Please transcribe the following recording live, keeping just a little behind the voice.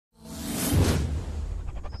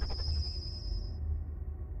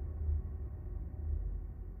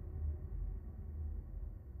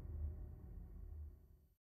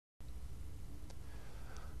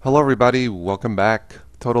Hello everybody, welcome back.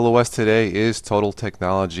 Total OS today is total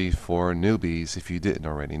technology for newbies, if you didn't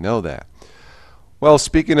already know that. Well,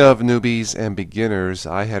 speaking of newbies and beginners,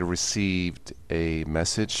 I had received a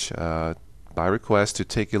message by request to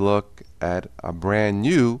take a look at a brand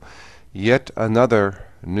new, yet another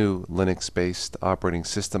new Linux-based operating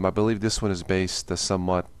system. I believe this one is based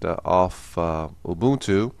somewhat off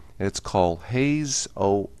Ubuntu, and it's called Haze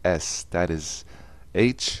OS. That is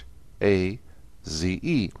Haze.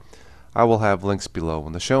 I will have links below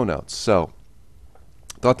in the show notes. So,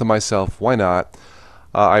 thought to myself, why not?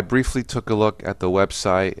 I briefly took a look at the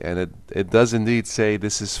website, and it does indeed say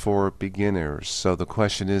this is for beginners. So the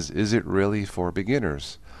question is it really for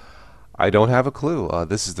beginners? I don't have a clue.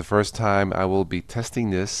 This is the first time I will be testing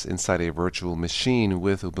this inside a virtual machine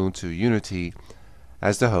with Ubuntu Unity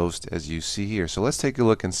as the host, as you see here. So let's take a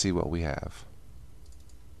look and see what we have.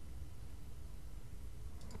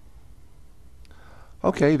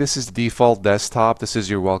 Okay, this is the default desktop. This is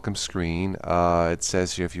your welcome screen. It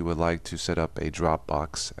says here if you would like to set up a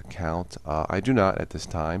Dropbox account. I do not at this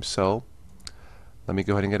time, so let me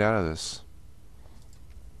go ahead and get out of this.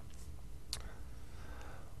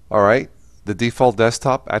 Alright, the default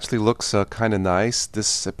desktop actually looks kind of nice.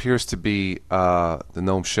 This appears to be the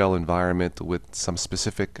GNOME Shell environment with some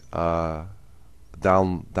specific downloaded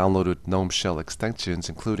GNOME Shell extensions,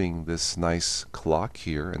 including this nice clock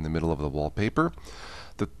here in the middle of the wallpaper.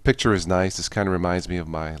 The picture is nice. This kind of reminds me of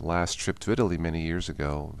my last trip to Italy many years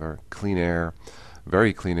ago. Very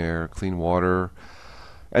clean air, clean water.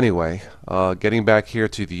 Anyway, getting back here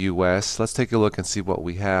to the US, let's take a look and see what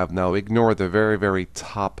we have. Now ignore the very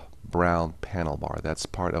top brown panel bar. That's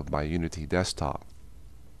part of my Unity desktop.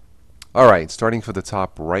 Alright, starting for the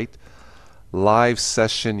top right, live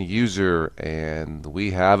session user, and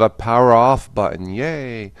we have a power off button.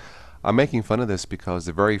 Yay! I'm making fun of this because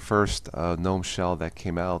the very first GNOME Shell that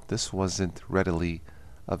came out, this wasn't readily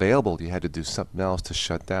available. You had to do something else to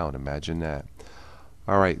shut down. Imagine that.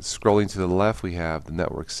 Alright, scrolling to the left, we have the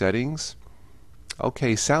network settings.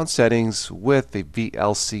 Okay, sound settings with a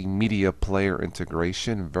VLC media player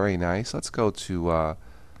integration. Very nice. Let's go to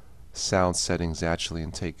sound settings actually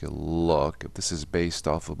and take a look. If this is based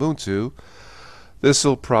off Ubuntu, this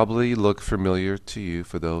will probably look familiar to you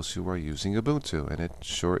for those who are using Ubuntu, and it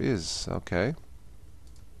sure is. Okay.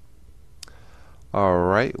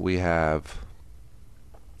 Alright, we have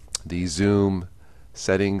the zoom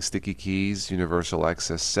settings, sticky keys, universal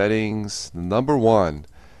access settings, number one.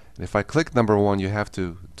 And if I click number one, you have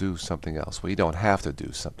to do something else. Well, you don't have to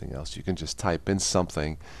do something else. You can just type in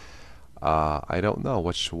something. I don't know.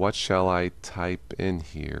 What shall I type in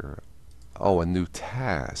here? Oh, a new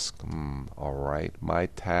task. Alright, my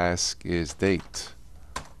task is date.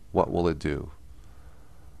 What will it do?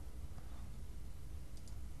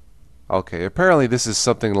 Okay, apparently this is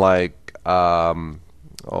something like,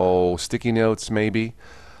 sticky notes maybe.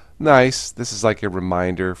 Nice. This is like a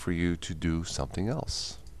reminder for you to do something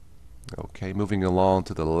else. Okay, moving along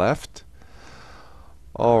to the left.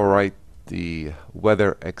 Alright, the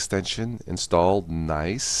weather extension installed.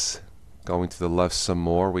 Nice. Going to the left some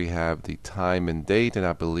more, we have the time and date, and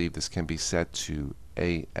I believe this can be set to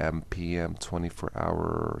AM, PM,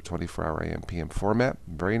 24-hour AM, PM format.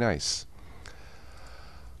 Very nice.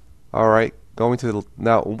 Alright, going to the,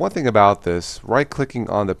 now one thing about this, right-clicking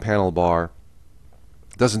on the panel bar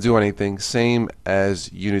doesn't do anything. Same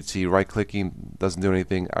as Unity, right-clicking doesn't do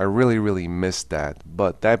anything. I really missed that.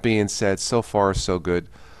 But that being said, so far so good.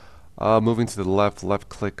 Moving to the left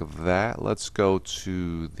click of that. Let's go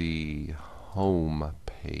to the home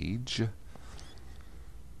page.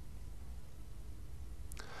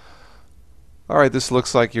 Alright, this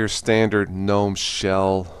looks like your standard GNOME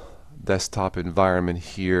Shell desktop environment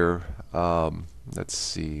here. Let's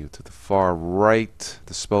see, to the far right,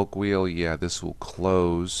 the spoke wheel, yeah, this will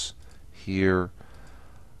close here.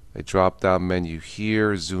 A drop down menu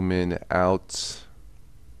here, zoom in, out.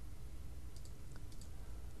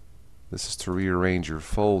 This is to rearrange your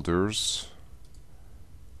folders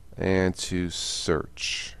and to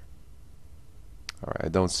search. Alright, I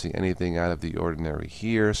don't see anything out of the ordinary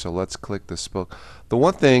here, so let's click the spoke. The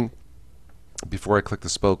one thing before I click the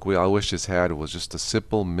spoke wheel I wish this had was just a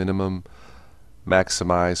simple minimum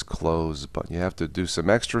maximize close button. You have to do some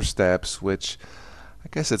extra steps, which I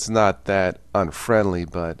guess it's not that unfriendly,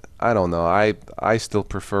 but I don't know. I still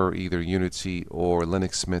prefer either Unity or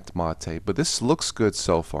Linux Mint Mate, but this looks good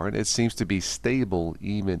so far, and it seems to be stable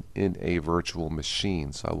even in a virtual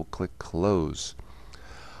machine. So I will click close.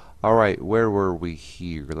 Alright, where were we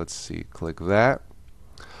here? Let's see. Click that.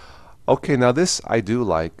 Okay, now this I do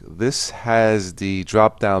like. This has the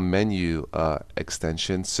drop-down menu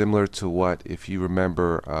extension, similar to what, if you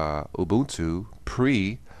remember, Ubuntu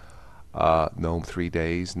pre GNOME 3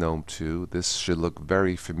 Days, GNOME 2. This should look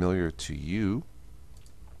very familiar to you.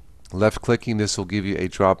 Left-clicking this will give you a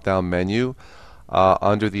drop-down menu.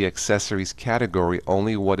 Under the accessories category,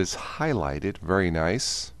 only what is highlighted. Very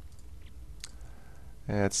nice.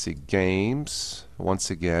 And let's see, games. Once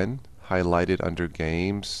again, highlighted under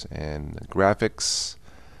games and graphics,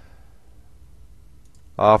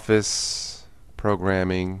 office,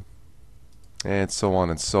 programming, and so on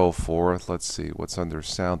and so forth. Let's see what's under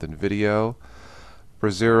sound and video.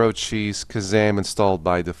 Brasero, Cheese, Kazam installed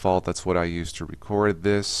by default. That's what I use to record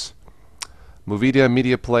this. Movidia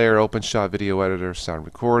Media Player, OpenShot Video Editor, Sound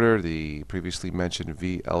Recorder, the previously mentioned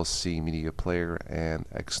VLC Media Player, and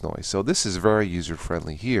Xnoise. So this is very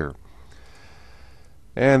user-friendly here.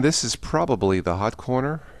 And this is probably the hot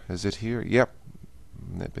corner. Is it here? Yep.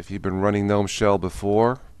 If you've been running GNOME Shell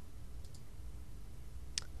before.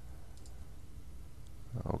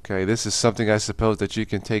 Okay, this is something I suppose that you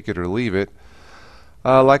can take it or leave it.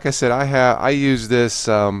 Like I said, I use this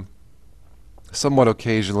somewhat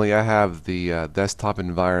occasionally. I have the desktop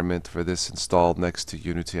environment for this installed next to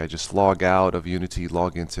Unity. I just log out of Unity,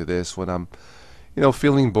 log into this when I'm,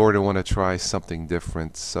 feeling bored and want to try something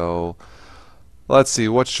different. So let's see,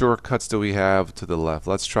 what shortcuts do we have to the left?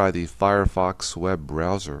 Let's try the Firefox web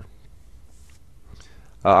browser.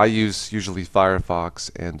 I use usually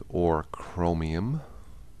Firefox and or Chromium.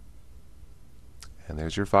 And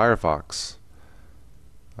there's your Firefox.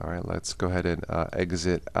 Alright, let's go ahead and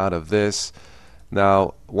exit out of this.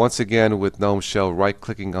 Now, once again, with GNOME Shell,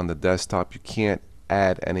 right-clicking on the desktop, you can't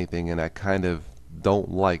add anything, and I kind of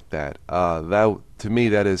don't like that. To me,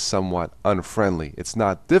 that is somewhat unfriendly. It's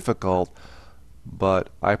not difficult, but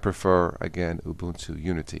I prefer, again, Ubuntu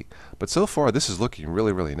Unity. But so far, this is looking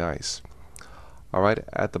really, really nice. Alright,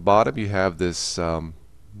 at the bottom, you have this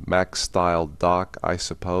Mac-style dock, I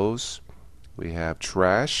suppose. We have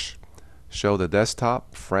Trash, Show the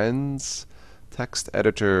Desktop, Friends, Text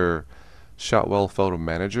Editor, Shotwell Photo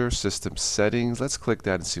Manager, System Settings. Let's click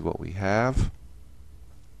that and see what we have.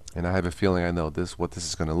 And I have a feeling I know what this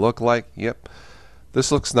is going to look like. Yep.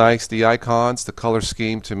 This looks nice. The icons, the color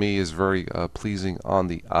scheme to me is very pleasing on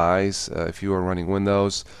the eyes. If you are running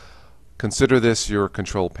Windows, consider this your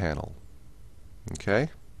control panel. Okay.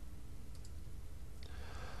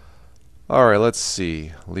 Alright, let's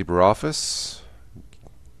see. LibreOffice,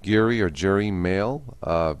 Geary or Jury Mail,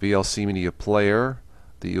 VLC Media Player,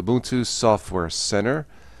 the Ubuntu Software Center.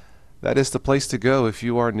 That is the place to go if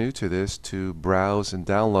you are new to this, to browse and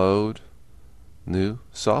download new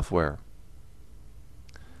software.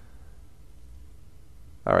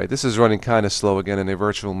 Alright, this is running kind of slow. Again, in a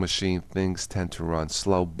virtual machine, things tend to run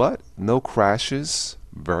slow, but no crashes.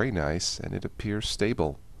 Very nice, and it appears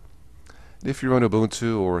stable. If you're on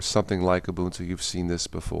Ubuntu or something like Ubuntu, you've seen this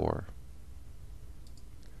before.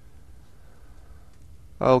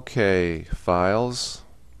 Okay, files.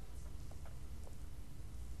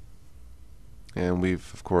 And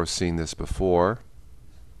we've, of course, seen this before.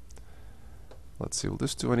 Let's see, will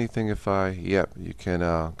this do anything if yep, you can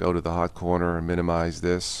go to the hot corner and minimize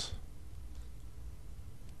this.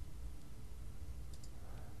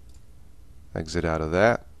 Exit out of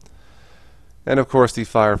that. And of course the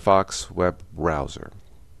Firefox web browser.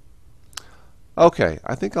 Okay,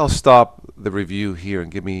 I think I'll stop the review here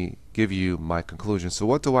and give you my conclusion. So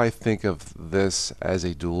what do I think of this as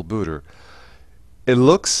a dual booter? It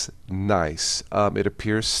looks nice. It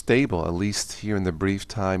appears stable, at least here in the brief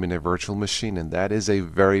time in a virtual machine, and that is a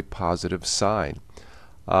very positive sign.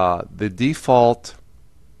 The default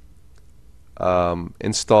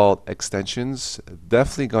installed extensions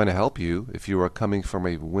definitely going to help you if you are coming from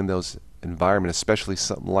a Windows environment, especially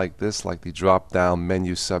something like this, like the drop-down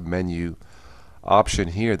menu submenu option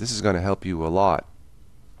here. This is going to help you a lot.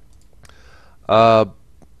 The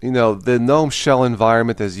GNOME Shell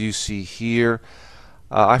environment, as you see here,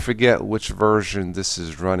 I forget which version this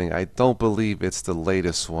is running. I don't believe it's the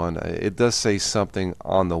latest one. It does say something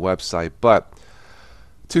on the website, but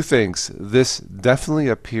two things. This definitely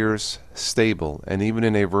appears stable, and even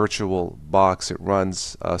in a virtual box, it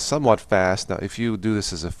runs somewhat fast. Now, if you do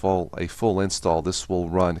this as a full install, this will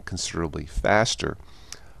run considerably faster.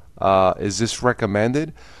 Is this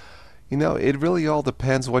recommended? It really all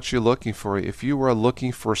depends what you're looking for. If you are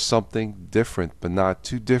looking for something different, but not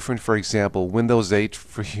too different, for example, Windows 8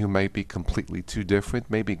 for you might be completely too different,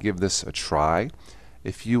 maybe give this a try.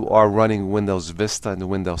 If you are running Windows Vista and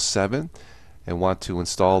Windows 7 and want to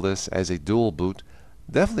install this as a dual boot,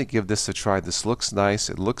 definitely give this a try. This looks nice.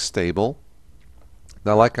 It looks stable.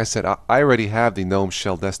 Now, like I said, I already have the GNOME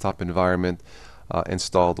Shell desktop environment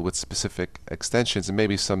installed with specific extensions, and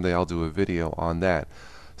maybe someday I'll do a video on that.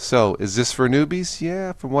 So, is this for newbies?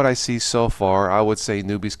 Yeah, from what I see so far, I would say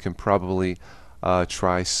newbies can probably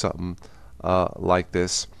try something like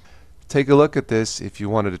this. Take a look at this if you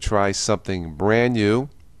wanted to try something brand new,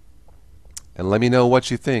 and let me know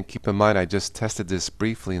what you think. Keep in mind, I just tested this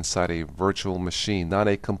briefly inside a virtual machine, not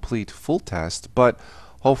a complete full test, but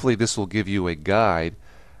hopefully this will give you a guide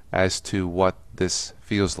as to what this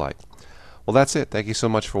feels like. Well, that's it. Thank you so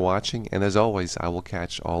much for watching, and as always, I will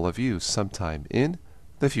catch all of you sometime in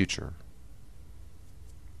the future.